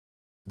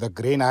The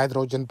green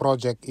hydrogen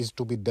project is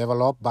to be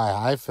developed by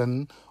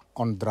Hyphen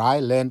on dry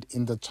land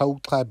in the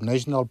Tsau Khaeb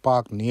National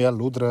Park near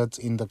Ludrets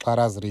in the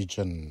Karas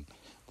region.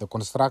 The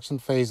construction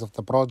phase of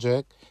the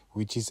project,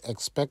 which is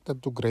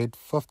expected to create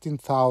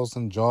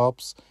 15,000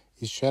 jobs,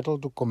 is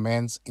scheduled to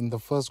commence in the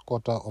first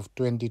quarter of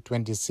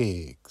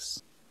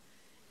 2026.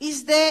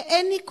 Is there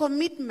any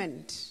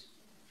commitment,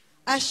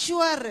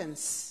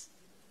 assurance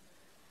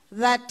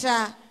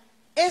that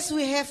as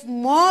we have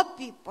more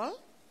people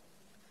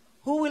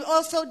who will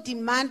also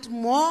demand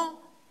more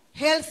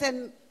health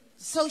and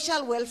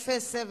social welfare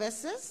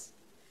services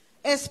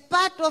as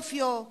part of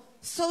your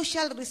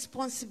social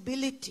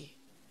responsibility,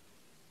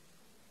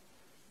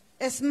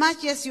 as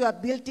much as you are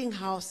building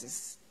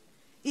houses,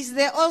 is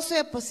there also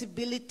a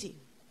possibility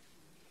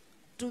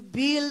to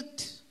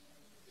build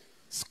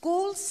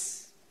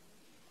schools,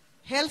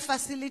 health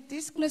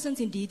facilities? Cognizance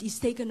indeed is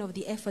taken of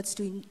the efforts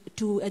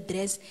to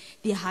address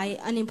the high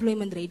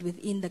unemployment rate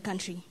within the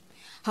country.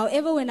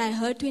 However, when I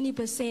heard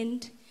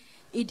 20%,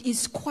 it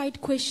is quite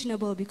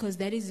questionable because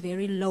that is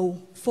very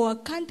low for a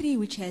country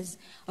which has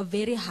a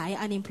very high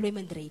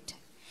unemployment rate.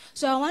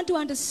 So I want to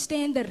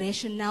understand the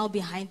rationale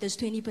behind this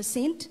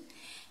 20%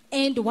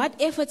 and what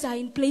efforts are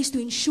in place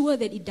to ensure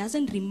that it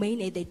doesn't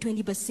remain at the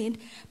 20%,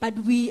 but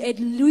we at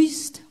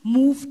least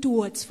move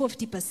towards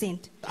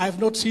 50%. I've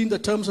not seen the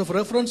terms of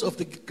reference of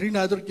the Green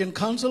Hydrogen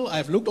Council.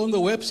 I've looked on the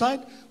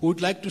website. We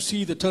would like to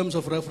see the terms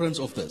of reference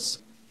of this.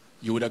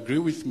 You would agree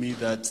with me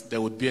that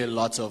there would be a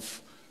lot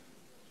of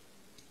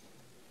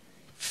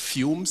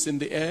fumes in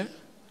the air,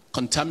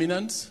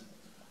 contaminants,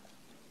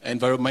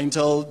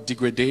 environmental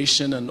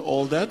degradation and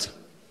all that?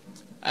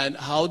 And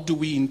how do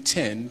we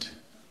intend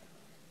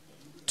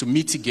to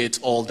mitigate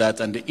all that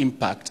and the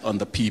impact on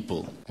the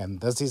people? And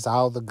this is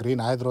how the Green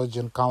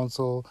Hydrogen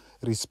Council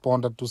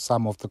responded to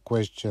some of the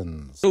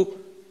questions. So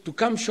to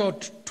come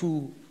short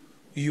to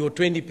your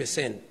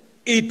 20%,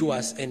 it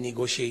was a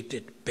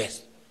negotiated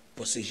best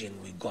position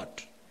we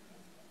got.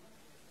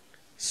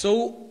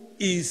 So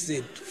is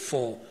it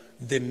for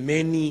the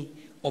many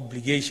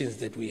obligations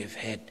that we have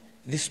had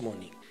this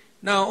morning.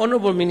 Now,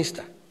 Honourable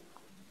Minister,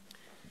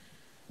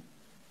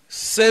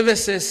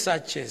 services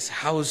such as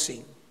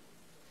housing,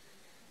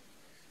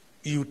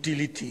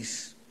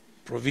 utilities,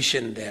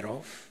 provision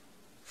thereof,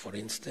 for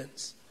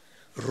instance,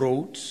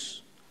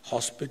 roads,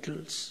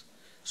 hospitals,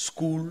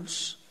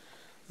 schools,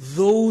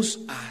 those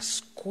are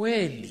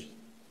squarely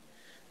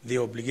the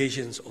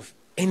obligations of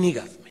any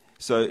government.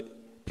 So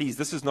please,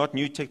 this is not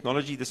new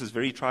technology. This is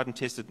very tried and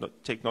tested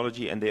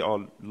technology, and there are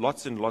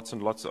lots and lots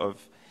and lots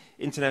of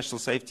international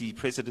safety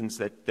precedents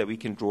that we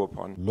can draw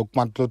upon.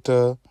 Lukman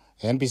Klute,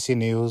 NBC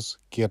News,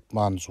 Khaeb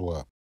National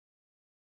Park.